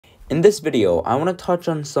In this video, I want to touch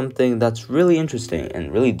on something that's really interesting and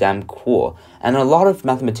really damn cool, and a lot of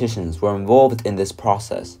mathematicians were involved in this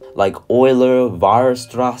process, like Euler,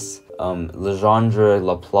 Weierstrass, Legendre,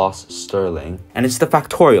 Laplace, Stirling, and it's the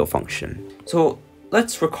factorial function. So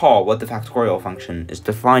let's recall what the factorial function is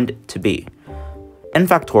defined to be. N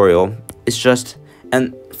factorial is just,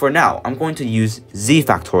 and for now, I'm going to use z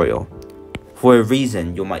factorial for a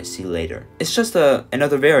reason you might see later. It's just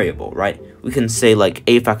another variable, right? We can say like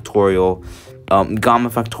a factorial,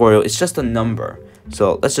 gamma factorial, it's just a number.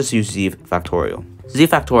 So let's just use z factorial. Z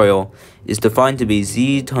factorial is defined to be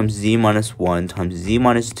z times z minus 1 times z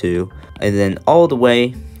minus 2, and then all the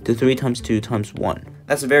way to 3 times 2 times 1.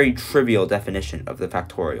 That's a very trivial definition of the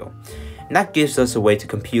factorial. And that gives us a way to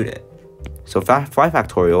compute it. So 5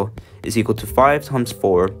 factorial is equal to 5 times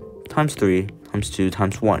 4 times 3 times 2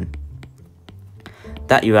 times 1.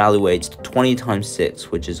 That evaluates to 20 times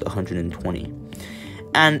 6, which is 120.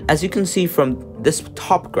 And as you can see from this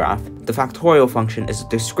top graph, the factorial function is a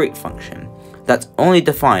discrete function that's only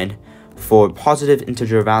defined for positive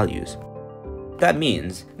integer values. That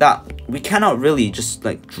means that we cannot really just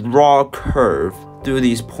like draw a curve through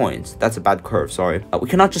these points. That's a bad curve, sorry. We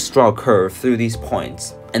cannot just draw a curve through these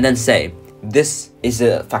points and then say, this is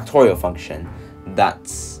a factorial function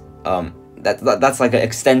that's like an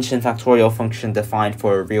extension factorial function defined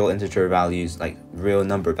for real integer values, like real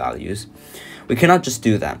number values. We cannot just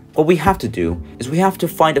do that. What we have to do is we have to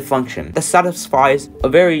find a function that satisfies a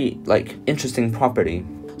very interesting property.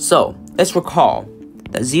 So let's recall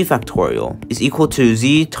that z factorial is equal to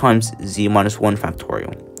z times z minus 1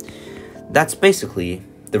 factorial. That's basically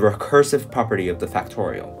the recursive property of the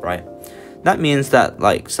factorial, right? That means that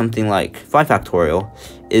something like 5 factorial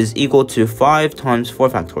is equal to 5 times 4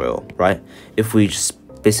 factorial, right? If we just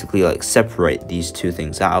basically separate these two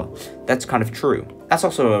things out, that's kind of true. That's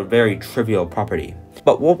also a very trivial property.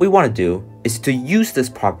 But what we want to do is to use this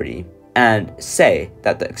property and say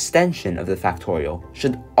that the extension of the factorial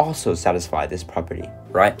should also satisfy this property,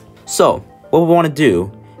 right? So what we want to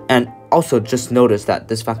do, and also just notice that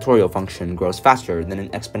this factorial function grows faster than an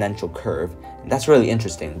exponential curve. That's really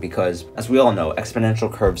interesting because, as we all know,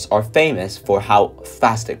 exponential curves are famous for how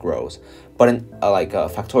fast it grows, but a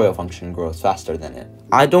factorial function grows faster than it.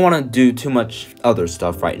 I don't want to do too much other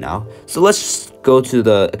stuff right now, so let's just go to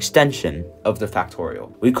the extension of the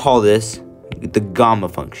factorial. We call this the gamma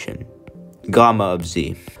function, gamma of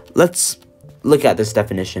z. Let's look at this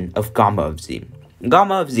definition of gamma of z.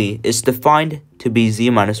 Gamma of z is defined to be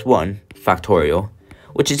z minus 1 factorial,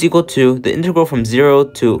 which is equal to the integral from 0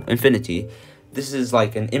 to infinity. This is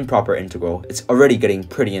like an improper integral. It's already getting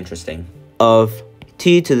pretty interesting. Of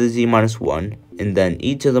t to the z minus 1 and then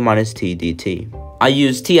e to the minus t dt. I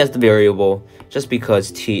use t as the variable just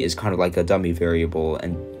because t is kind of like a dummy variable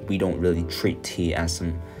and we don't really treat t as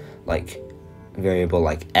some variable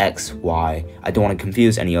like x, y. I don't want to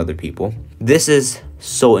confuse any other people. This is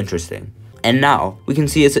so interesting. And now we can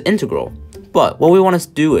see it's an integral. But what we want to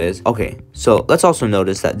do is, okay, so let's also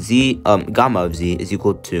notice that gamma of z is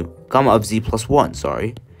equal to, gamma of z plus 1,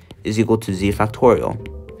 is equal to z factorial,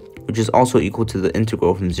 which is also equal to the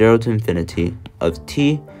integral from 0 to infinity of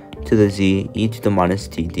t to the z e to the minus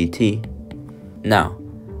t dt. Now,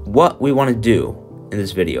 what we want to do in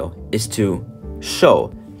this video is to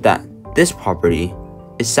show that this property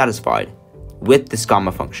is satisfied with this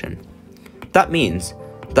gamma function. That means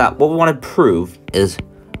that what we want to prove is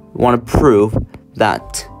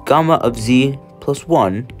that gamma of z plus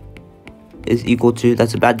 1 is equal to,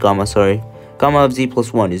 that's a bad gamma, sorry. Gamma of z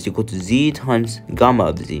plus 1 is equal to z times gamma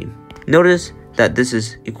of z. Notice that this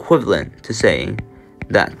is equivalent to saying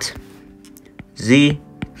that z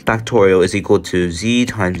factorial is equal to z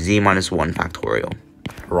times z minus 1 factorial.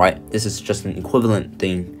 Right? This is just an equivalent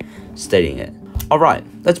thing stating it. Alright,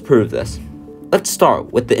 let's prove this. Let's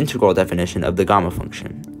start with the integral definition of the gamma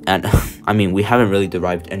function. And I mean, we haven't really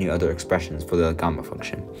derived any other expressions for the gamma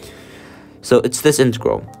function. So it's this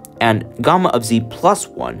integral. And gamma of z plus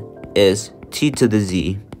 1 is t to the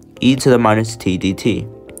z e to the minus t dt.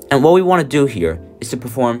 And what we want to do here is to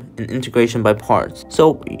perform an integration by parts.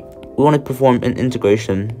 So we want to perform an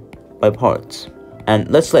integration by parts. And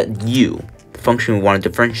let's let u, the function we want to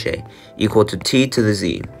differentiate, equal to t to the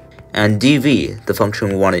z. And dv, the function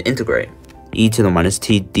we want to integrate, e to the minus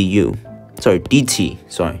t du. dt.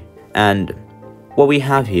 And what we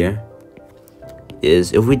have here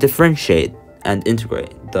is, if we differentiate and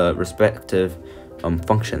integrate the respective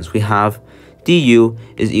functions, we have du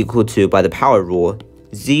is equal to, by the power rule,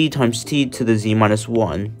 z times t to the z minus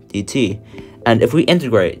 1 dt. And if we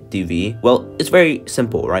integrate dv, well, it's very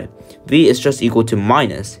simple, right? v is just equal to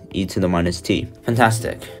minus e to the minus t.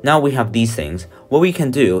 Fantastic. Now we have these things. What we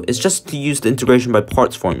can do is just to use the integration by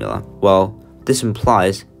parts formula. Well, this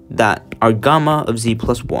implies that our gamma of z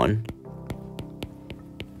plus 1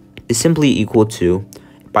 is simply equal to,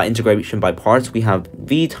 by integration by parts, we have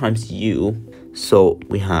v times u. So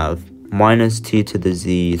we have minus t to the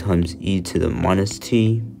z times e to the minus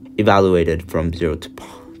t, evaluated from 0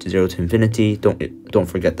 to infinity. Don't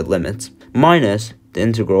forget the limits. Minus the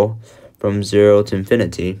integral from 0 to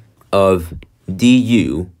infinity of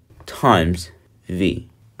du times v,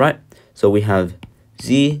 right? So we have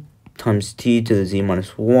z times t to the z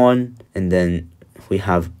minus 1, and then we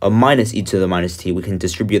have a minus e to the minus t. We can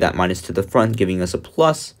distribute that minus to the front, giving us a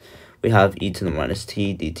plus. We have e to the minus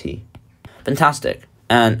t dt. Fantastic.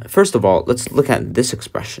 And first of all, let's look at this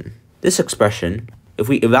expression. This expression, if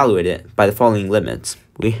we evaluate it by the following limits,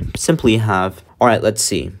 we simply have, all right, let's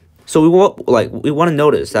see. So we want to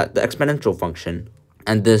notice that the exponential function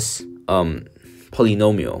and this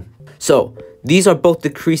polynomial. So these are both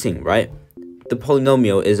decreasing, right? The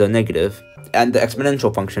polynomial is a negative, and the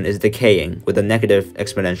exponential function is decaying with a negative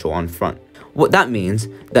exponential on front. What that means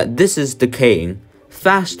that this is decaying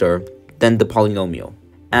faster than the polynomial.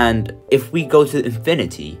 And if we go to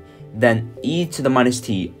infinity, then e to the minus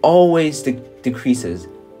t always decreases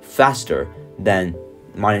faster than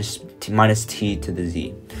minus t to the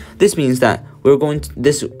z. This means that we're going to,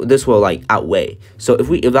 this will like outweigh. So if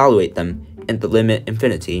we evaluate them in the limit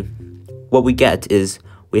infinity, what we get is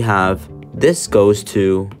we have this goes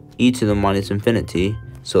to e to the minus infinity.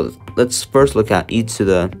 So let's first look at e to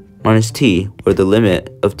the minus t, where the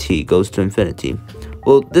limit of t goes to infinity.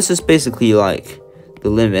 Well, this is basically like the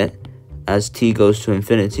limit as t goes to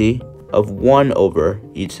infinity of 1 over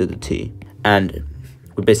e to the t. And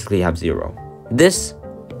we basically have 0. This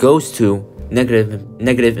goes to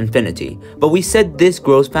negative infinity. But we said this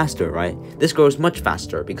grows faster, right? This grows much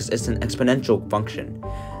faster because it's an exponential function.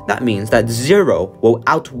 That means that 0 will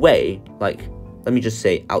outweigh, like, let me just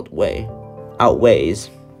say outweighs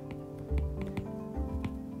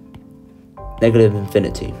negative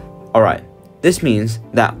infinity. All right, this means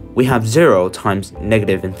that we have 0 times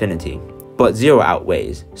negative infinity, but 0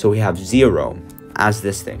 outweighs, so we have 0 as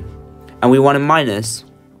this thing. And we want to minus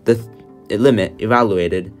the limit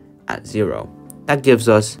evaluated at 0. That gives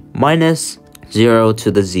us minus 0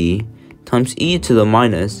 to the z times e to the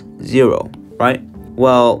minus 0, right?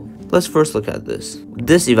 Well, let's first look at this.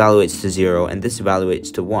 This evaluates to 0, and this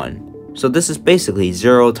evaluates to 1. So this is basically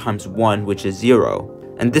 0 times 1, which is 0.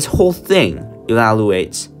 And this whole thing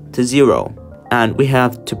evaluates to 0. And we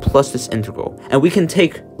have to plus this integral. And we can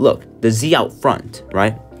take, look, the z out front,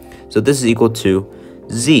 right? So this is equal to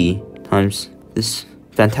z times this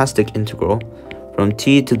fantastic integral from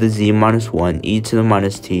t to the z minus 1 e to the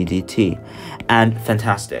minus t dt. And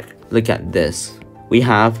fantastic. Look at this. We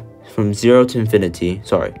have from 0 to infinity,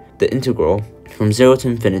 the integral from 0 to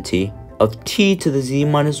infinity of t to the z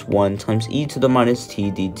minus 1 times e to the minus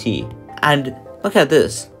t dt. And look at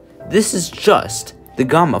this. This is just the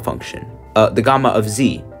gamma function, the gamma of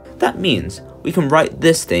z. That means we can write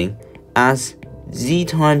this thing as z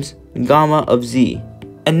times gamma of z.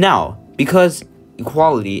 And now, because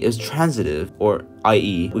equality is transitive, or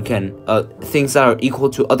i.e. we can, things that are equal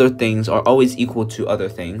to other things are always equal to other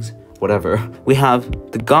things, whatever. We have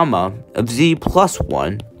the gamma of z plus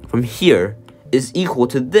 1 from here is equal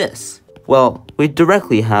to this. Well, we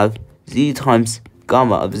directly have z times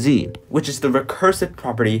gamma of z, which is the recursive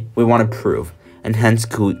property we want to prove, and hence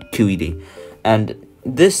QED. And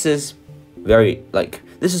this is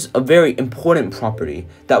a very important property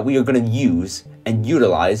that we are going to use and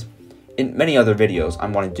utilize in many other videos I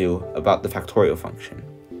want to do about the factorial function.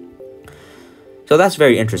 So that's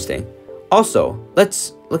very interesting. Also,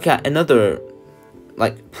 let's look at another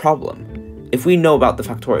problem. If we know about the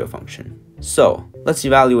factorial function, so let's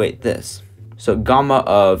evaluate this. So gamma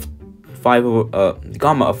of 5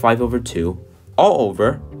 over 2 all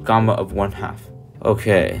over gamma of 1/2.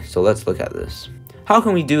 Okay, so let's look at this. How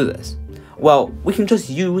can we do this? Well, we can just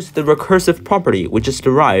use the recursive property which is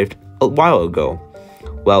derived a while ago.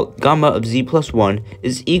 Well, gamma of z plus 1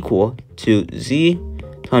 is equal to z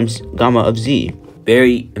times gamma of z.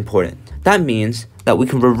 Very important. That means that we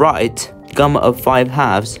can rewrite gamma of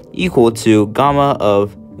 5/2 equal to gamma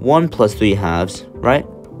of 1 plus 3/2, right?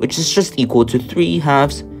 Which is just equal to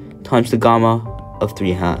 3/2 times the gamma of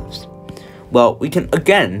 3/2. Well, we can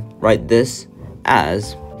again write this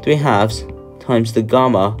as 3/2 times the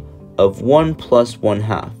gamma of 1 plus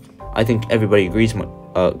 1/2. I think everybody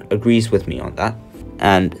agrees with me on that.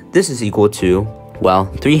 And this is equal to, well,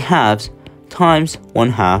 3/2 times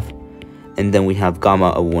 1/2, and then we have gamma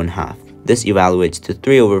of 1/2. this evaluates to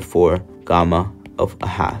 3 over 4 gamma of a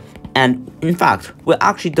half. And in fact, we'll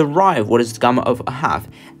actually derive what is gamma of a half,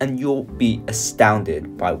 and you'll be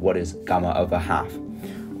astounded by what is gamma of a half.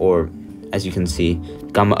 Or, as you can see,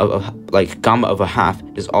 gamma of a half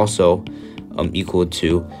is also equal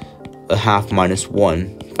to a half minus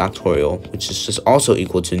 1 factorial, which is just also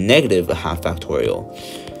equal to negative a half factorial.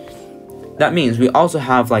 That means we also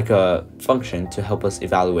have like a function to help us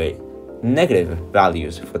evaluate negative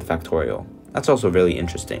values for the factorial. That's also really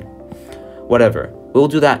interesting. Whatever, we'll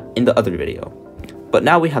do that in the other video. But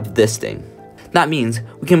now we have this thing. That means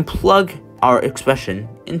we can plug our expression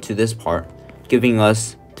into this part, giving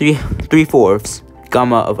us 3/4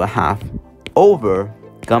 gamma of a half over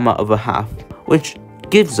gamma of a half, which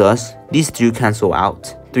gives us, these two cancel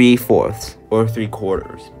out, 3/4 or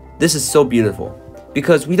 3/4. This is so beautiful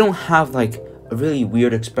because we don't have like a really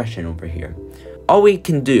weird expression over here. All we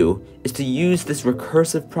can do is to use this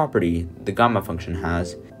recursive property the gamma function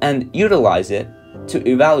has and utilize it to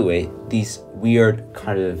evaluate these weird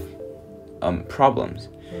kind of problems.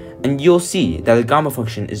 And you'll see that the gamma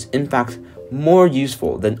function is in fact more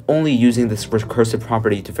useful than only using this recursive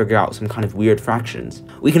property to figure out some kind of weird fractions.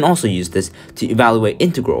 We can also use this to evaluate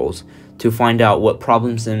integrals, to find out what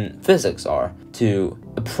problems in physics are, to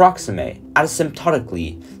approximate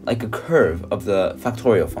asymptotically like a curve of the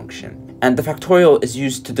factorial function. And the factorial is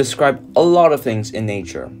used to describe a lot of things in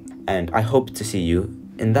nature, and I hope to see you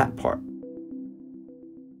in that part.